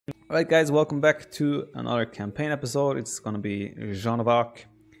Alright guys, welcome back to another campaign episode. It's gonna be Joan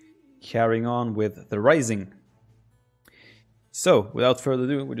carrying on with The Rising. So, without further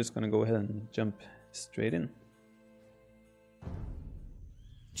ado, we're just gonna go ahead and jump straight in.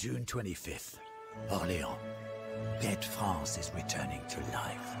 June 25th, Orléans. Dead France is returning to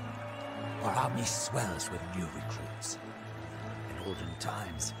life. Our army swells with new recruits. In olden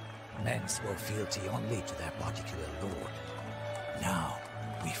times, men swore fealty only to their particular lord. Now,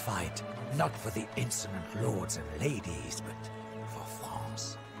 we fight not for the insolent lords and ladies, but for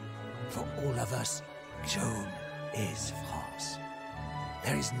France. For all of us, Joan is France.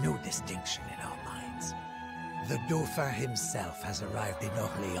 There is no distinction in our minds. The Dauphin himself has arrived in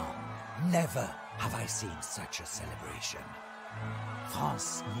Orléans. Never have I seen such a celebration.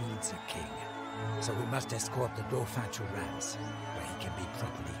 France needs a king, so we must escort the Dauphin to Reims, where he can be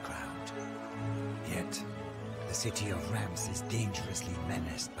properly crowned. Yet, the city of Reims is dangerously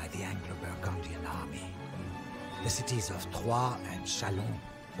menaced by the Anglo-Burgundian army. The cities of Troyes and Chalon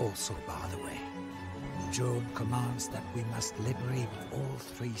also bar the way. Joan commands that we must liberate all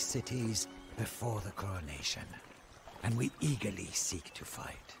three cities before the coronation, and we eagerly seek to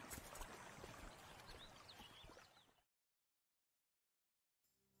fight.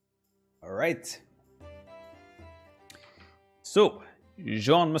 Alright. So,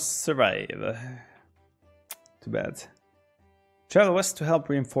 Joan must survive. Too bad. Travel west to help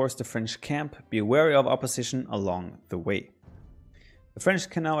reinforce the French camp. Be wary of opposition along the way. The French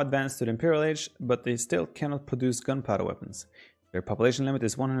can now advance to the Imperial Age, but they still cannot produce gunpowder weapons. Their population limit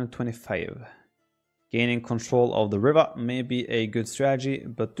is 125. Gaining control of the river may be a good strategy,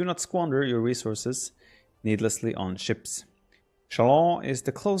 but do not squander your resources needlessly on ships. Chalon is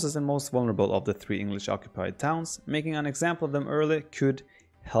the closest and most vulnerable of the three English-occupied towns. Making an example of them early could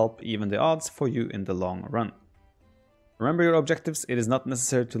help even the odds for you in the long run. Remember your objectives. It is not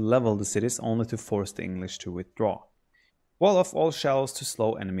necessary to level the cities, only to force the English to withdraw. Wall off all shallows to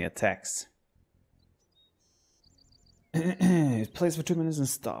slow enemy attacks. It plays for 2 minutes and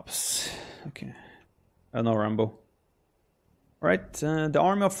stops. Okay. No Rambo. Right, the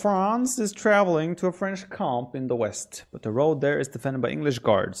army of France is traveling to a French camp in the west, but the road there is defended by English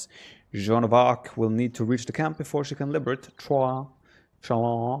guards. Joan of Arc will need to reach the camp before she can liberate Troyes,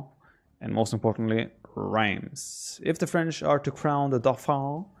 Chalon, and most importantly, Reims. If the French are to crown the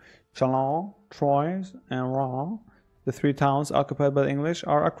Dauphin, Chalon, Troyes, and Reims, the three towns occupied by the English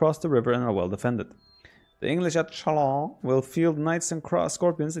are across the river and are well defended. The English at Chalon will field knights and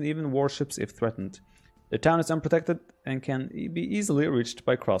scorpions and even warships if threatened. The town is unprotected and can be easily reached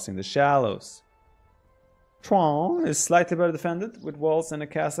by crossing the shallows. Troyes is slightly better defended, with walls and a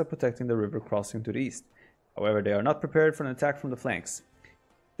castle protecting the river crossing to the east. However, they are not prepared for an attack from the flanks.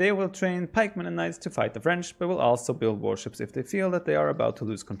 They will train pikemen and knights to fight the French, but will also build warships if they feel that they are about to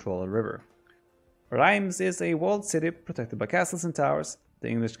lose control of the river. Reims is a walled city protected by castles and towers. The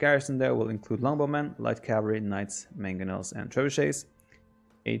English garrison there will include longbowmen, light cavalry, knights, mangonels, and trebuchets.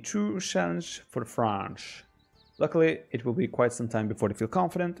 A true challenge for the French. Luckily, it will be quite some time before they feel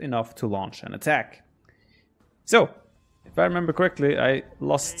confident enough to launch an attack. So, if I remember correctly, I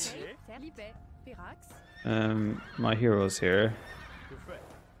lost my heroes here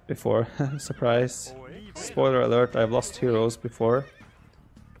before. Surprise. Spoiler alert, I've lost heroes before.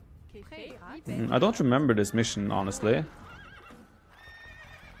 I don't remember this mission, honestly.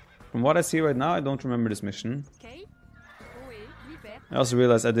 From what I see right now, I don't remember this mission. I also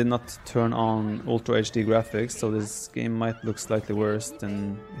realized I did not turn on Ultra HD graphics, so this game might look slightly worse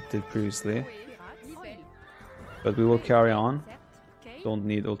than it did previously. But we will carry on. Don't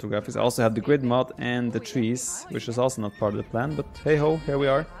need Ultra graphics. I also have the grid mod and the trees, which is also not part of the plan, but hey ho, here we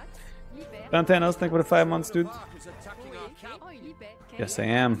are. Pantanos, thank you for the 5 months, dude. Yes, I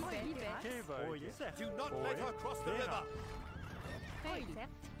am.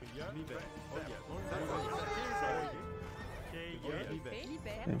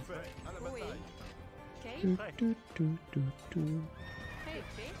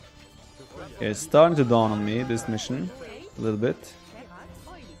 It's starting to dawn on me, this mission, a little bit.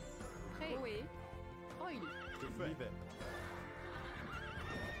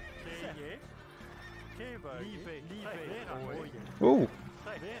 Oh,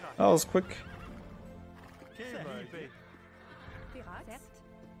 that was quick.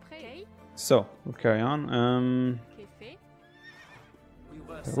 So, we'll carry on.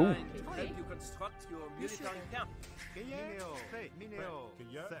 Ooh.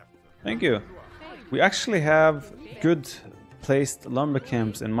 Thank you. We actually have good placed lumber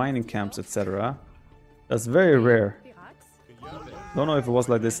camps and mining camps, etc. That's very rare. Don't know if it was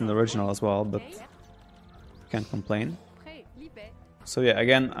like this in the original as well, but can't complain. So yeah,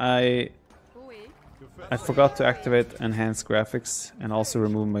 again, I forgot to activate enhanced graphics and also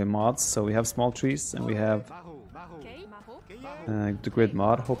remove my mods. So we have small trees and we have the grid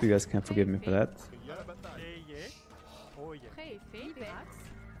mod. Hope you guys can forgive me for that.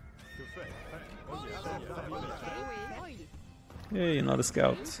 Hey, another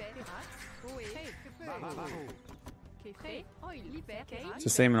scout. It's the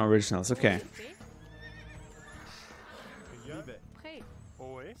same in originals, okay.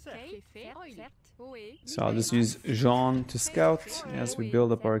 So I'll just use Joan to scout as we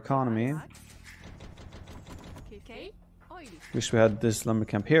build up our economy. Wish we had this lumber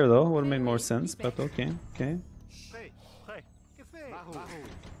camp here though, would have made more sense, but okay, okay.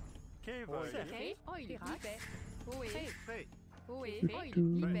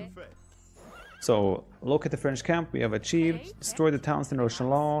 So, locate the French camp, we have achieved. Destroy the towns in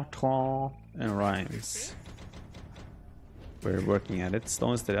Rochelan, Tron, and Reims. We're working at it.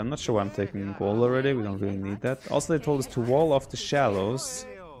 Stone State, I'm not sure why I'm taking gold already, we don't really need that. Also, they told us to wall off the shallows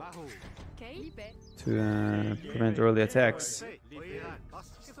to prevent early attacks.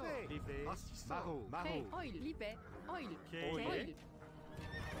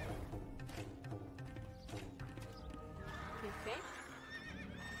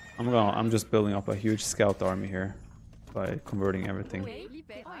 I'm just building up a huge scout army here by converting everything.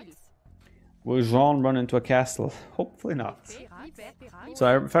 Will Joan run into a castle? Hopefully not. So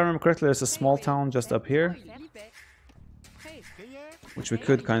if I remember correctly, there's a small town just up here, which we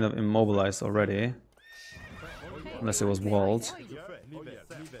could kind of immobilize already, unless it was walled.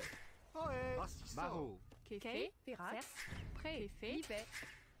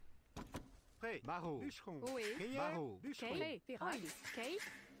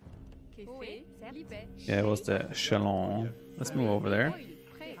 Yeah, it was the Chalon. Let's move over there.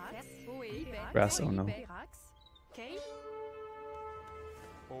 Grass, oh no.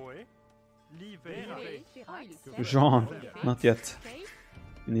 Jean, not yet.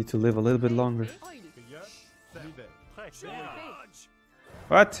 You need to live a little bit longer.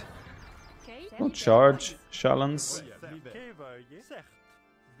 What? Don't charge, Chalons.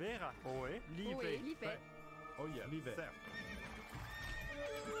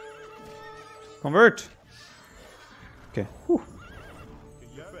 Convert! Okay. Whew.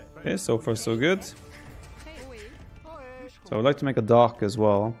 Okay, so far so good. So I would like to make a dock as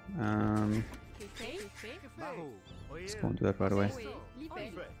well. Let's go and do that right away.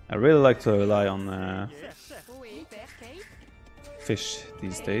 I really like to rely on fish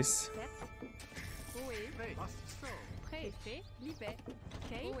these days.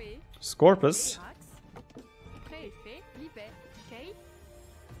 Scorpus.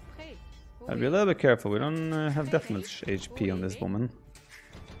 I'd be a little bit careful, we don't have that much HP on this woman.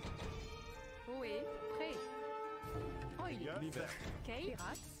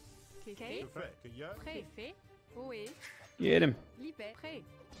 Get him.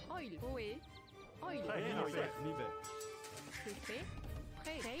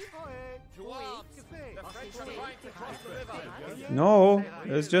 No,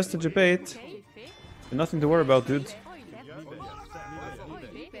 it's just a debate. Nothing to worry about, dude.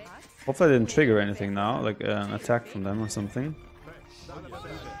 Hopefully I didn't trigger anything now, like an attack from them or something.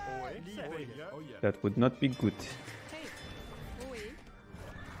 That would not be good.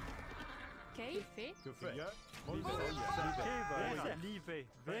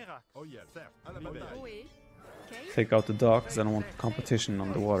 Take out the dock because I don't want competition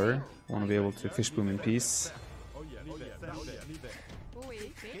on the water. I want to be able to fish boom in peace.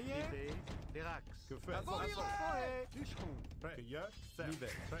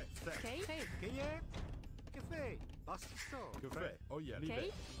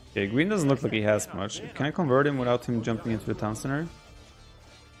 Okay, green doesn't look like he has much. Can I convert him without him jumping into the town center?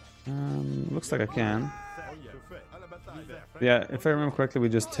 Looks like I can. Yeah, if I remember correctly, we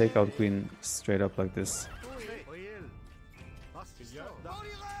just take out green straight up like this.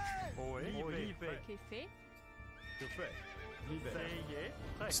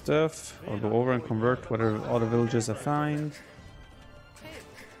 Stuff. I'll go over and convert whatever other villages I find.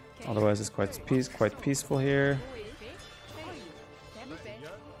 Otherwise, it's quite peaceful here.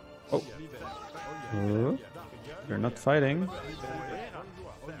 Oh, you're not fighting.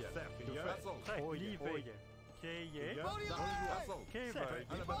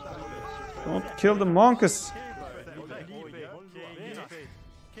 Don't kill the monks.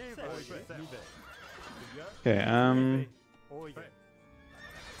 Okay,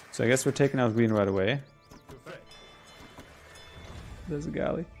 so I guess we're taking out green right away. There's a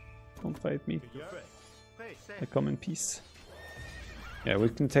galley. Don't fight me. I come in peace. Yeah, we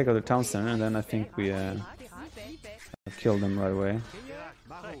can take out the town center and then I think we have kill them right away.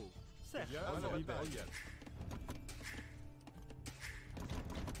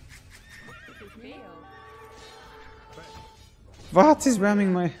 What is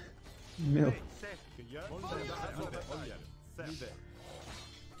ramming my mill?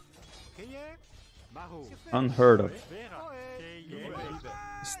 Unheard of.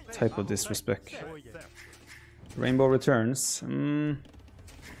 This type of disrespect. Rainbow returns. Do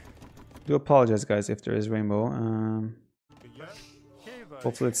apologize, guys, if there is rainbow.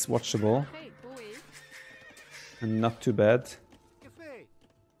 Hopefully it's watchable and not too bad.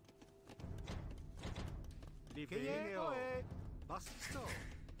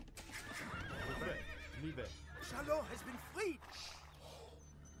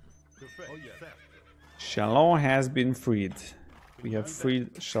 Chalon has been freed. We have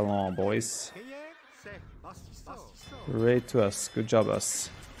freed Chalon, boys. Hooray to us. Good job, us.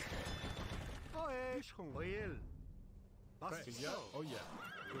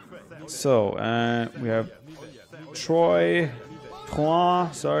 So, we have Troy,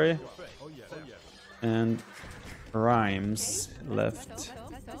 sorry, and Rhymes left.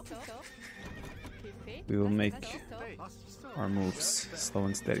 We will make our moves slow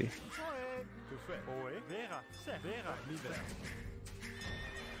and steady.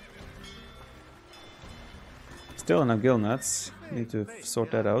 Still enough gill nuts. Need to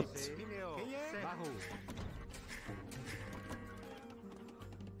sort that out.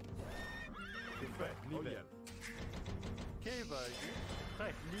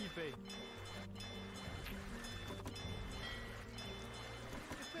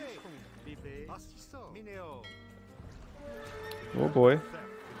 Oh boy.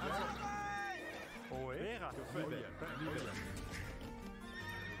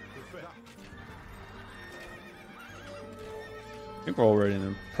 I think we're already in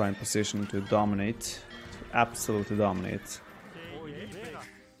a prime position to dominate. To absolutely dominate.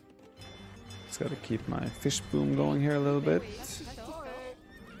 Just gotta keep my fish boom going here a little bit.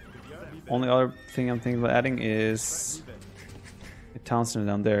 Only other thing I'm thinking about adding is a town center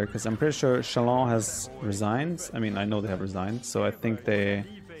down there, because I'm pretty sure Chalon has resigned. I mean, I know they have resigned, so I think they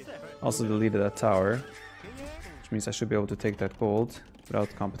also deleted that tower, which means I should be able to take that gold without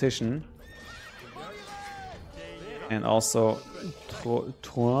competition. And also,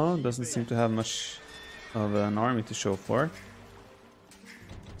 Troyes doesn't seem to have much of an army to show for,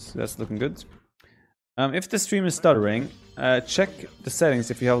 so that's looking good. If the stream is stuttering, check the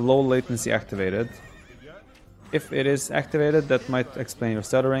settings if you have low latency activated. If it is activated, that might explain your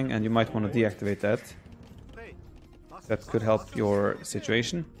stuttering, and you might want to deactivate that. That could help your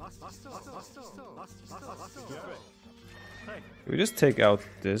situation. We just take out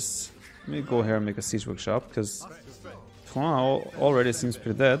this. Let me go here and make a siege workshop, because Troyes already seems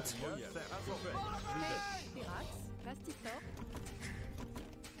pretty dead.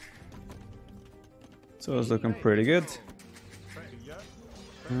 So it's looking pretty good.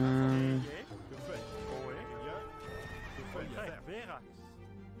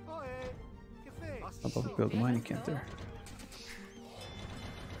 How about we build a mining camp there?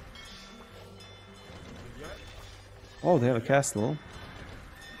 Oh, they have a castle.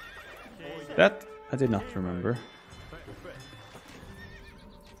 That I did not remember.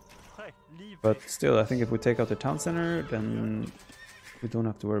 But still, I think if we take out the town center, then we don't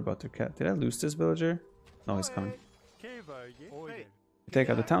have to worry about their cat. Did I lose this villager? No, he's coming. We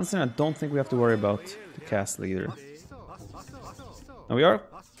take out the town center, I don't think we have to worry about the castle either. Now we are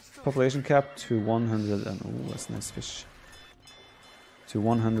population cap to 100 and... oh, that's nice fish. To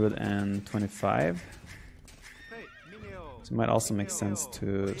 125. So it might also make sense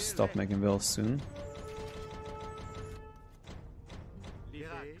to stop making villas soon.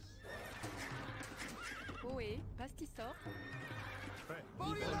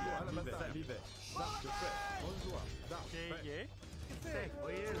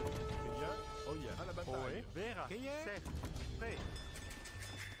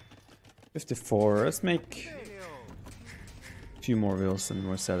 $54. Let's make a few more villas and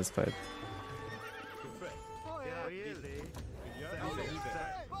we're satisfied.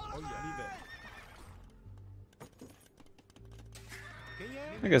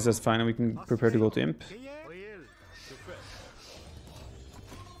 I guess that's fine, and we can prepare to go to Imp.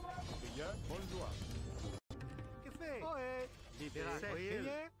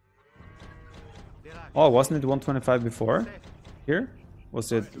 Oh, wasn't it 125 before? Here?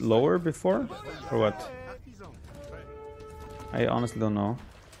 Was it lower before? Or what? I honestly don't know.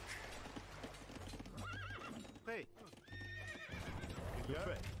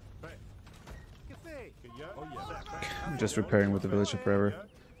 I'm just repairing with the villager forever.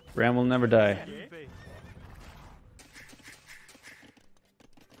 Ram will never die.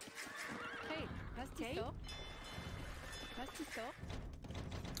 I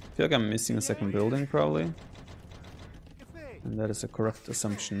feel like I'm missing a second building, probably. And that is a correct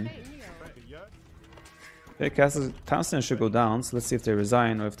assumption. Okay, castle Townsend should go down, so let's see if they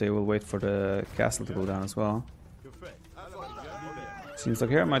resign or if they will wait for the castle to go down as well. Seems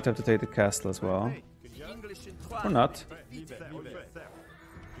like here I might have to take the castle as well. Or not.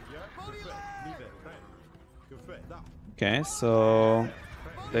 Okay, so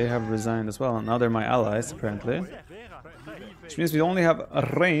they have resigned as well, and now they're my allies, apparently. Which means we only have a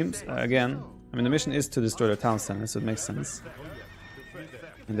Reims again. I mean, the mission is to destroy their town center, so it makes sense.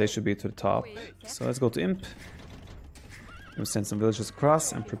 And they should be to the top. So let's go to Imp. We'll send some villagers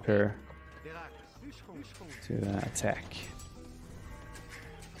across and prepare to attack.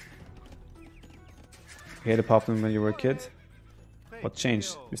 You hated Poplin when you were a kid? What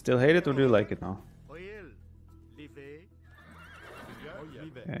changed? You still hate it or do you like it now?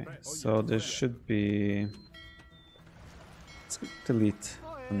 Okay, so there should be... Let's delete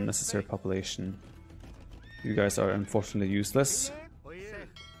unnecessary population. You guys are unfortunately useless.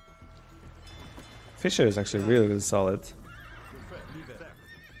 Fisher is actually really solid.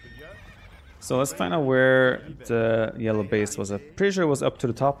 So let's find out where the yellow base was. I'm pretty sure it was up to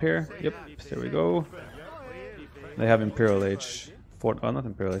the top here. Yep, there we go. They have Imperial Age. Not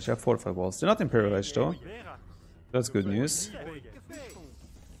Imperial Age, they have fortified walls. They're not Imperial Age though. That's good news.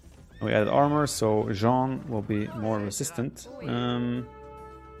 We added armor, so Joan will be more resistant.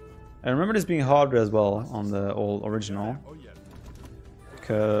 I remember this being harder as well on the old original.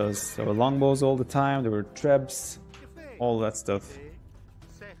 Because there were longbows all the time, there were trebs, all that stuff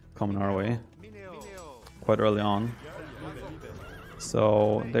coming our way quite early on.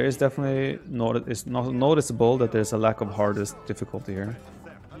 So there is definitely it's not noticeable that there's a lack of hardest difficulty here.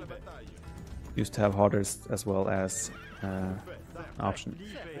 Used to have hardest as well as option.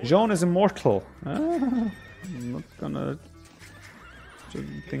 Joan is immortal. I'm not gonna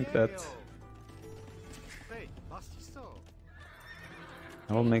think that.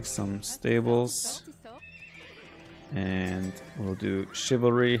 I will make some stables and we'll do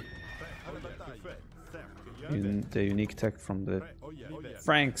chivalry in the unique tech from the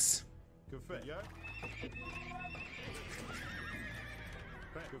Franks.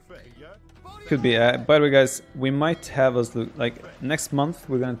 Could be. By the way, guys, we might have us like next month.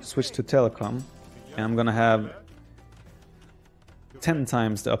 We're going to switch to telecom, and I'm going to have 10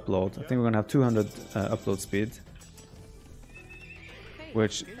 times the upload. I think we're going to have 200 upload speed,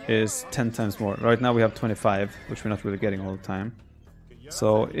 which is 10 times more. Right now we have 25, which we're not really getting all the time.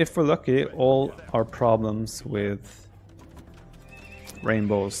 So if we're lucky, all our problems with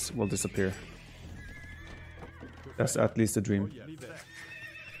rainbows will disappear. That's at least a dream.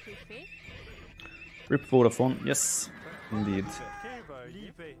 Rip Vodafone, yes, indeed.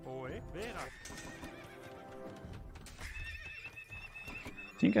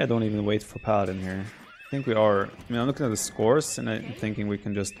 I think I don't even wait for Paladin here. I think we are. I mean, I'm looking at the scores and I'm thinking we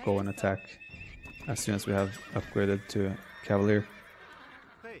can just go and attack as soon as we have upgraded to Cavalier.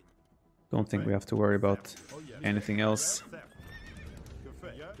 Don't think we have to worry about anything else.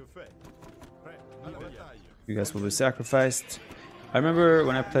 You guys will be sacrificed. I remember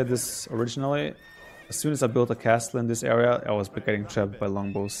when I played this originally, as soon as I built a castle in this area, I was getting trapped by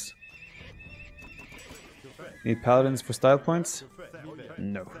longbows. Need paladins for style points?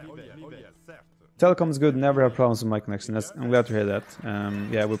 No. Telecom is good, never have problems with my connection. I'm glad to hear that.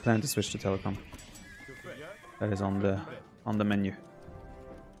 Yeah, we're planning to switch to telecom. That is on the menu.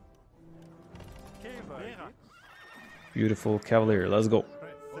 Beautiful Cavalier, let's go.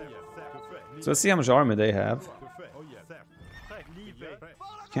 So let's see how much army they have.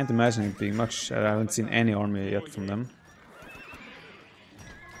 Can't imagine it being much. I haven't seen any army yet from them.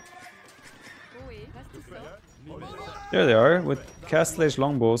 There they are, with Castle Age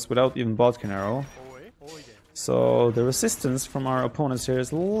longbows without even bodkin arrow. So the resistance from our opponents here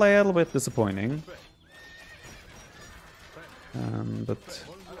is a little bit disappointing. But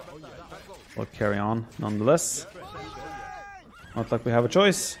we'll carry on nonetheless. Not like we have a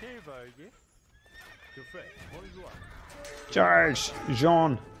choice. Charge!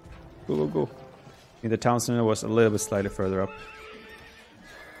 Joan! Go, go, go. I think the town center was a little bit slightly further up.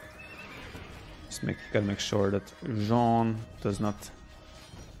 Just gotta make sure that Joan does not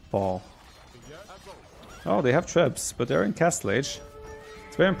fall. Oh, they have trebs, but they're in Castle Age.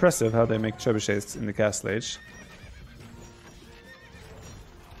 It's very impressive how they make trebuchets in the Castle Age.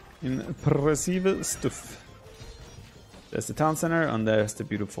 Impressive stuff. There's the town center, and there's the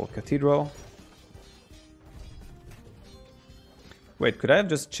beautiful cathedral. Wait, could I have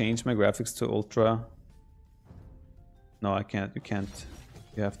just changed my graphics to ultra? No, I can't. You can't.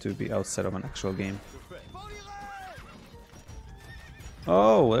 You have to be outside of an actual game.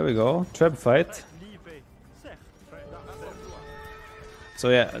 Oh, there we go. Treb fight. So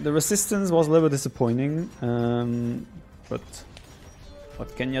yeah, the resistance was a little bit disappointing, but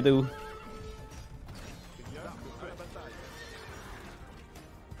what can you do?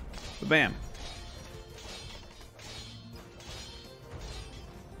 Bam!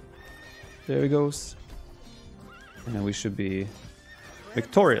 There he goes. And we should be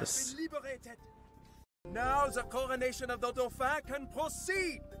victorious. Now the coronation of the Dauphin can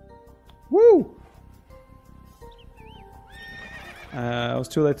proceed! Woo! I was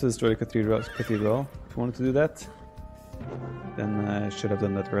too late to destroy the cathedral. If you wanted to do that, then I should have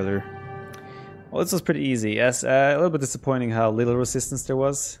done that earlier. Well, this was pretty easy. Yes, a little bit disappointing how little resistance there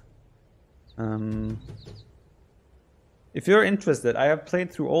was. If you're interested, I have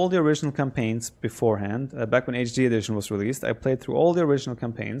played through all the original campaigns beforehand. Back when HD Edition was released, I played through all the original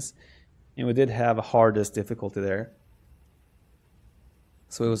campaigns, and we did have a hardest difficulty there.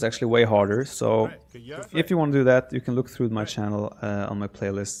 So it was actually way harder. So if you want to do that, you can look through my channel on my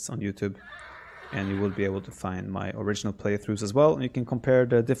playlists on YouTube, and you will be able to find my original playthroughs as well. And you can compare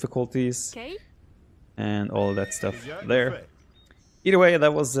the difficulties and all that stuff there. Either way,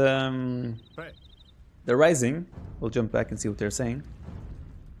 that was the Rising. We'll jump back and see what they're saying.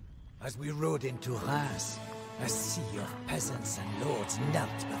 As we rode into Reims, a sea of peasants and lords knelt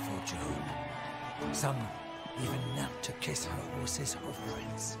before Joan. Some even knelt to kiss her horse's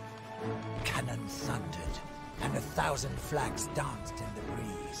hoofprints. Cannon thundered, and 1,000 flags danced in the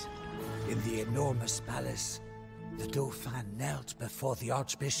breeze. In the enormous palace, the Dauphin knelt before the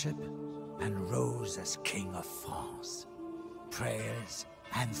Archbishop and rose as King of France. Prayers,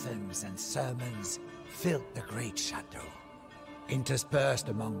 anthems, and sermons filled the great chateau. Interspersed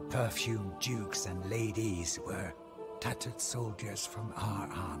among perfumed dukes and ladies were tattered soldiers from our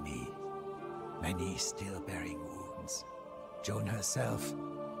army, many still bearing wounds. Joan herself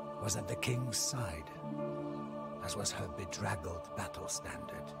was at the king's side, as was her bedraggled battle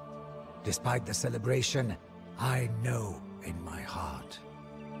standard. Despite the celebration, I know in my heart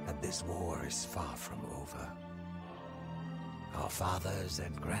that this war is far from over. Our fathers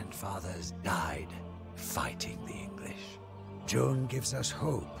and grandfathers died fighting the English. Joan gives us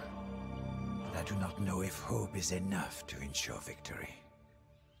hope, but I do not know if hope is enough to ensure victory.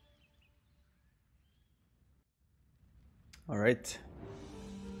 All right.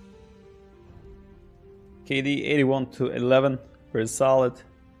 KD 81 to 11, very solid.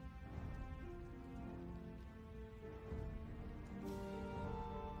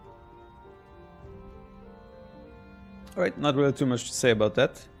 All right, not really too much to say about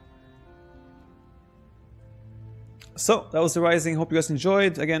that. So that was the Rising. Hope you guys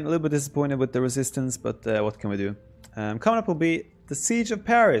enjoyed. Again, a little bit disappointed with the resistance, but what can we do? Coming up will be the Siege of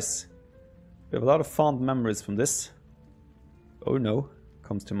Paris. We have a lot of fond memories from this. Oh no,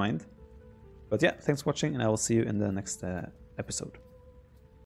 comes to mind. But yeah, thanks for watching, and I will see you in the next episode.